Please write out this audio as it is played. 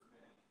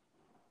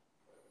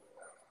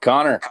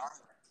Connor,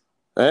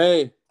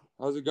 Hey,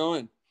 how's it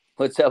going?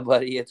 what's up,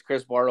 buddy? It's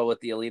Chris Bartle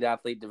with the Elite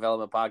Athlete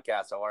Development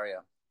Podcast. How are you?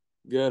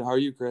 Good. How are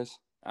you, Chris?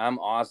 I'm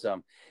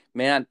awesome.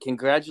 Man,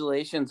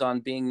 congratulations on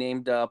being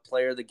named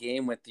player of the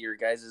game with your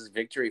guys'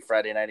 victory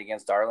Friday night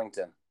against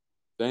Arlington.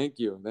 Thank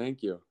you.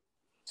 Thank you.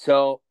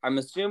 So I'm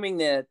assuming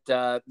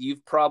that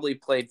you've probably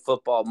played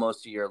football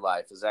most of your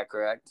life. Is that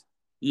correct?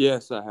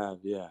 Yes, I have.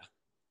 Yeah.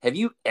 Have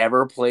you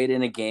ever played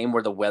in a game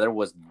where the weather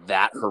was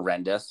that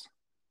horrendous?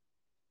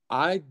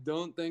 I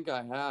don't think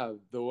I have.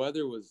 The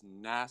weather was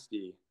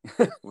nasty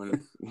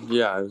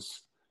yeah,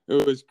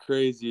 it was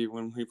crazy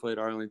when we played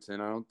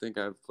Arlington. I don't think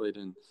I've played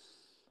in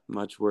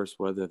much worse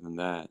weather than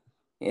that.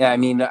 Yeah,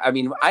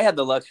 I had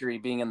the luxury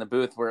of being in the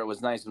booth where it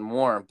was nice and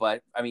warm,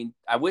 but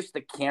I wish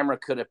the camera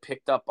could have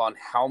picked up on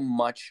how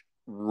much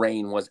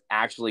rain was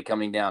actually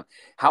coming down.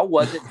 How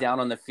was it down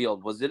on the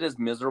field? Was it as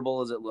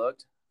miserable as it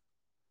looked?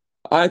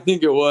 I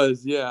think it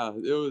was. Yeah,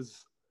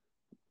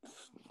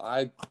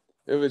 I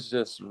it was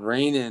just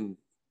raining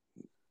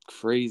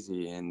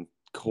crazy and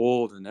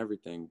cold and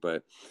everything,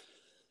 but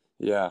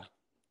yeah.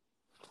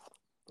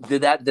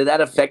 Did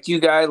that affect you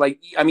guys?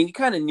 You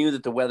kind of knew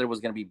that the weather was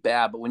going to be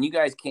bad, but when you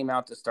guys came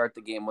out to start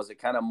the game, was it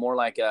kind of more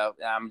like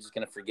I'm just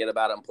going to forget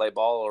about it and play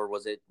ball, or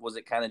was it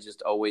kind of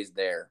just always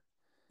there?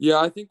 Yeah,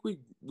 I think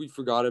we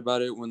forgot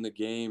about it when the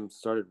game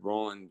started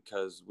rolling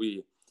because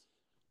we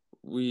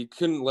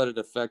couldn't let it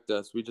affect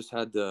us. We just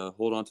had to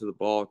hold on to the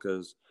ball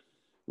because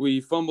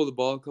we fumbled the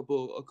ball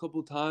a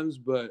couple times,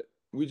 but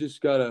we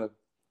just gotta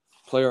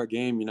play our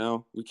game.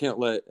 We can't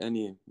let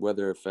any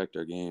weather affect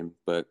our game.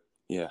 But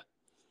yeah.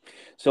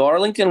 So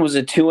Arlington was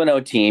a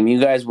 2-0 team. You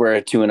guys were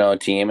a 2-0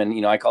 team,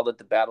 and I called it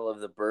the Battle of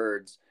the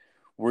Birds.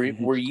 Were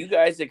you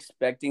guys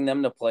expecting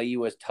them to play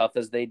you as tough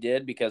as they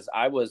did? Because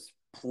I was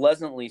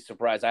pleasantly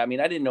surprised. I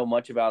didn't know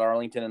much about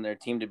Arlington and their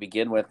team to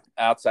begin with,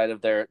 outside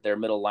of their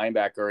middle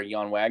linebacker,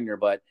 Jan Wagner.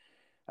 But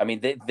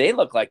they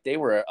looked like they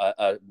were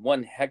a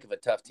one heck of a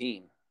tough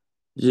team.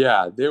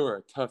 Yeah, they were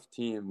a tough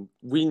team.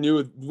 We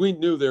knew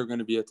they were going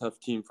to be a tough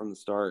team from the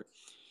start.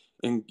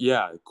 And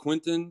yeah,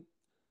 Quentin,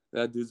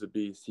 that dude's a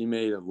beast. He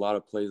made a lot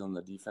of plays on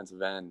the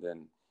defensive end,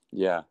 and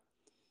yeah,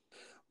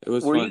 it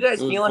was Were you fun. guys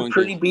It was a feeling fun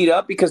pretty game. beat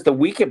up? Because the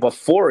weekend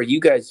before, you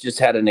guys just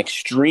had an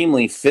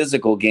extremely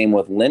physical game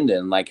with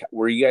Linden. Like,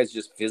 were you guys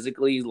just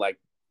physically like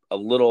a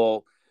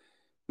little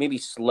maybe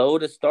slow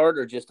to start,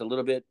 or just took a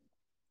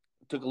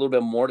little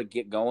bit more to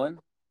get going?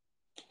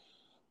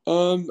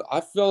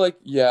 I feel like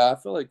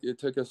it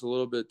took us a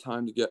little bit of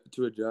time to get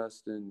to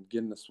adjust and get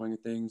in the swing of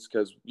things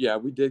because yeah,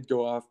 we did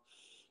go off.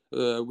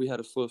 We had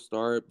a slow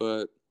start,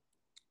 but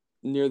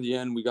near the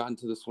end, we got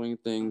into the swing of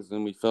things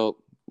and we felt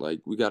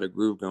like we got a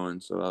groove going,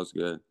 so that was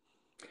good.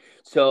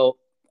 So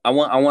I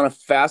want to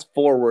fast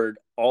forward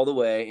all the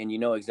way, and you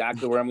know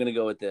exactly where I'm going to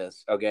go with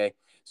this. Okay,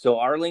 so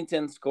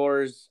Arlington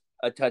scores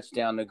a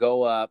touchdown to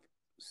go up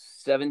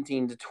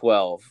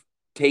 17-12.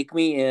 Take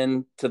me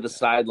in to the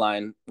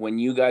sideline when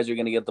you guys are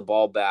going to get the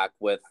ball back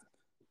with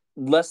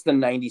less than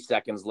 90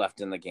 seconds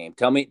left in the game.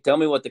 Tell me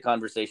what the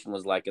conversation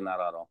was like in that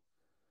huddle.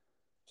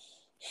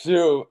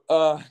 Shoot,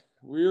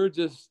 we were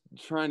just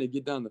trying to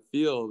get down the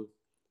field.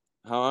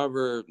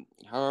 However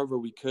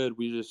we could.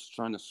 We were just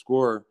trying to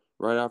score.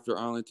 Right after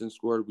Arlington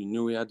scored, we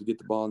knew we had to get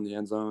the ball in the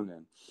end zone,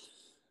 and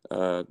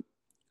uh,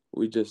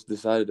 we just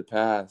decided to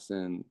pass.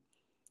 And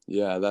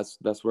yeah, that's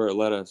where it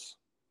led us.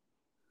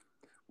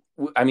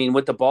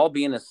 With the ball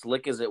being as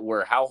slick as it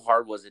were, how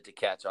hard was it to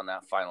catch on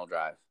that final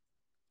drive?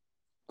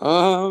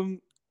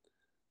 Um,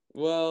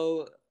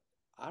 well,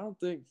 I don't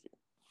think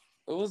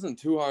it wasn't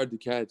too hard to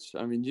catch.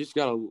 You just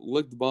gotta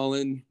look the ball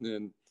in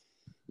and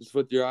just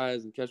with your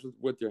eyes and catch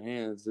with your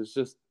hands. It's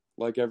just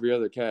like every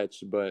other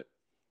catch, but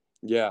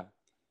yeah,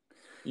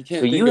 you So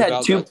can't you think had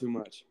about two that too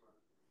much.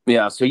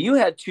 Yeah, so you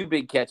had two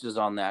big catches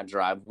on that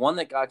drive. One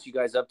that got you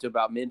guys up to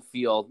about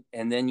midfield,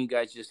 and then you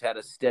guys just had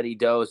a steady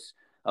dose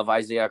of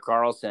Isaiah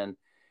Carlson.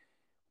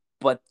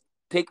 But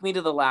take me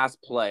to the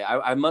last play.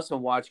 I must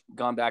have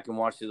gone back and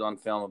watched it on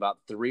film about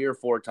 3 or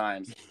 4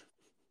 times.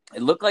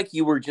 It looked like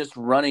you were just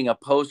running a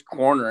post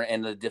corner,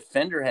 and the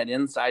defender had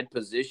inside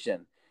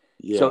position.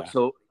 So Yeah.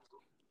 so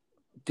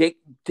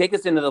take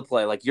us into the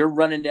play. Like, you're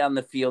running down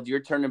the field, you're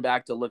turning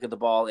back to look at the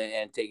ball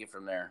and take it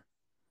from there.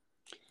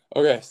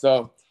 Okay,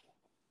 so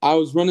I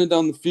was running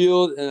down the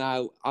field and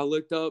I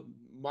looked up.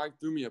 Mike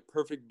threw me a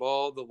perfect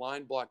ball. The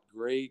line blocked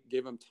great,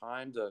 gave him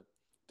time to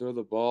throw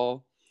the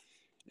ball.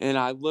 And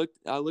I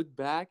looked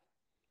back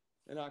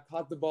and I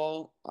caught the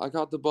ball. I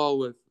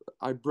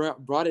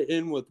brought it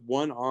in with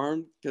one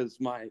arm because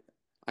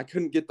I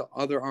couldn't get the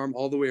other arm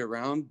all the way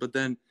around. But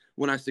then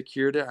when I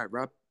secured it, I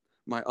wrapped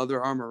my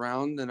other arm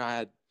around and I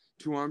had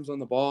two arms on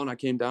the ball and I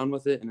came down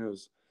with it and it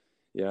was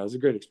a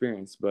great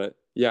experience. But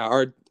yeah,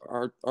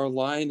 our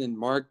line and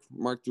Mark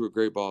threw a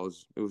great ball.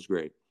 It was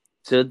great.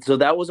 So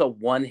that was a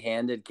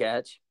one-handed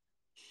catch.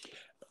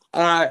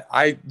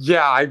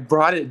 I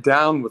brought it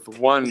down with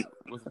one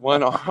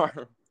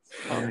arm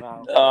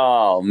somehow.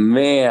 Oh,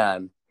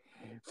 man.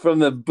 From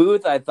the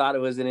booth, I thought it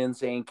was an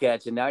insane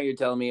catch, and now you're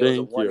telling me it was a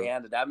Thank you.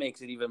 one-handed. That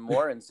makes it even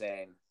more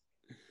insane.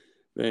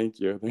 Thank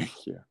you.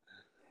 Thank you.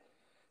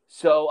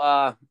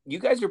 So you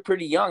guys are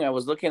pretty young. I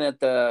was looking at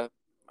the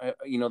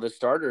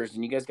starters,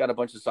 and you guys got a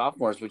bunch of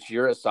sophomores, which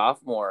you're a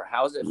sophomore.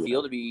 How does it Yeah.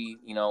 feel to be,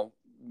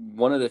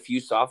 one of the few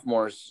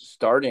sophomores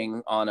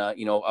starting on a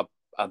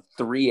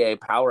 3A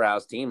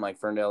powerhouse team like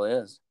Ferndale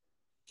is?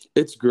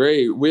 It's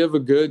great. We have a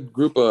good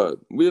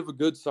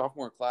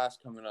sophomore class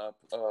coming up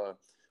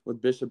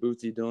with Bishop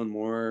Bootsy, Dylan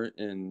Moore,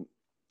 and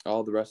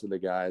all the rest of the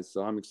guys.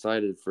 So I'm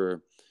excited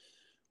for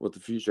what the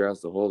future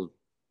has to hold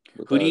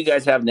with Who do you us.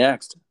 guys have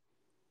next?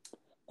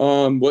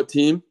 What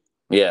team?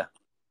 Yeah.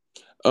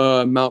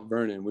 Mount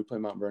Vernon. We play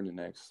Mount Vernon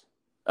next.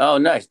 Oh,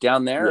 nice.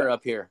 Down there Yeah. or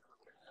up here?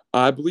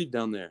 I believe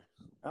down there.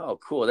 Oh,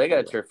 cool. They got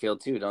a Yeah. turf field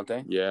too, don't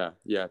they? Yeah.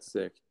 Yeah, it's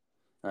sick.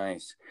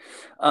 Nice.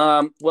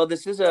 Well,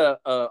 this is a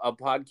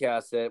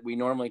podcast that we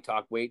normally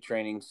talk weight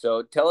training.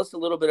 So tell us a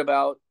little bit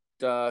about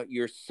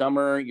your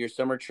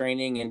summer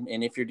training,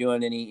 and if you're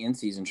doing any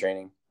in-season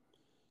training.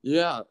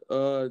 Yeah.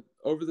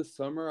 Over the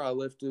summer, I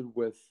lifted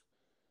with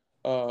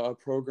a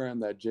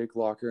program that Jake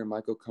Locker and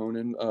Michael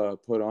Conan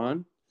put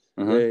on.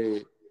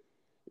 Mm-hmm.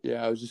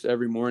 It was just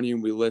every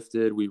morning we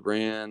lifted, we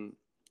ran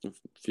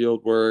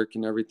field work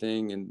and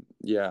everything. And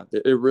yeah,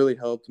 it really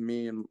helped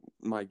me in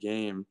my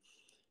game.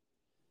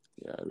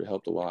 Yeah, it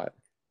helped a lot.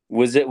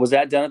 Was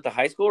that done at the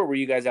high school, or were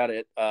you guys out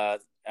at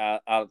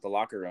the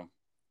locker room?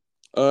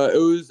 It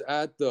was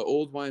at the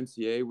old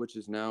YMCA, which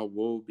is now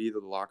will be the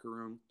locker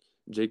room.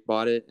 Jake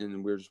bought it,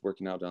 and we were just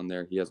working out down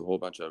there. He has a whole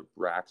bunch of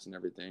racks and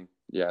everything.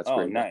 Yeah, it's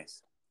great.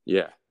 Nice.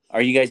 Yeah.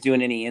 Are you guys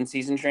doing any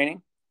in-season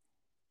training?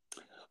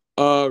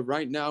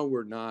 Right now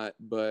we're not,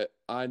 but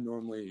I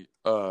normally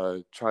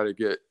try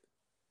to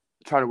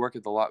work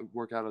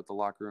out at the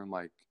locker room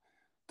like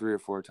 3 or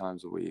 4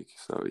 times a week.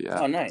 So yeah.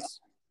 Oh, nice.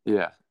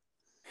 Yeah.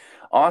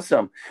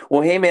 Awesome.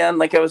 Well, hey man,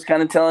 like I was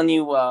kind of telling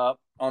you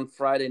on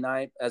Friday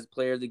night as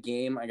player of the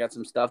game, I got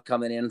some stuff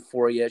coming in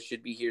for you. It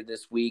should be here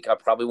this week. I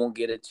probably won't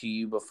get it to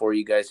you before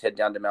you guys head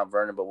down to Mount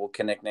Vernon, but we'll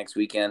connect next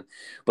weekend.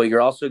 But you're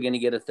also going to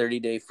get a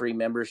 30-day free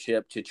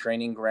membership to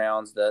Training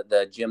Grounds,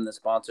 the gym that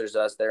sponsors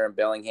us there in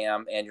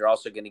Bellingham, and you're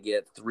also going to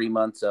get 3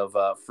 months of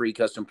free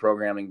custom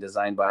programming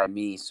designed by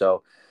me.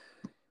 So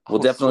we'll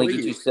definitely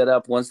get you set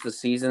up once the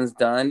season's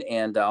done,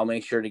 and I'll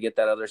make sure to get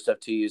that other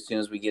stuff to you as soon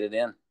as we get it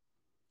in.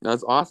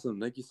 That's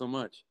awesome. Thank you so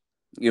much.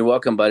 You're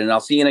welcome, bud. And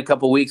I'll see you in a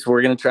couple of weeks.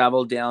 We're going to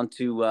travel down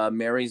to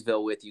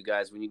Marysville with you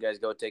guys when you guys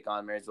go take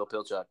on Marysville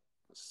Pilchuck.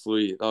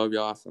 Sweet. That would be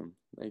awesome.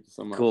 Thank you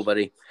so much. Cool,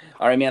 buddy.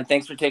 All right, man.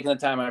 Thanks for taking the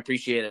time. I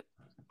appreciate it.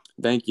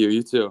 Thank you.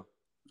 You too.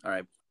 All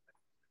right.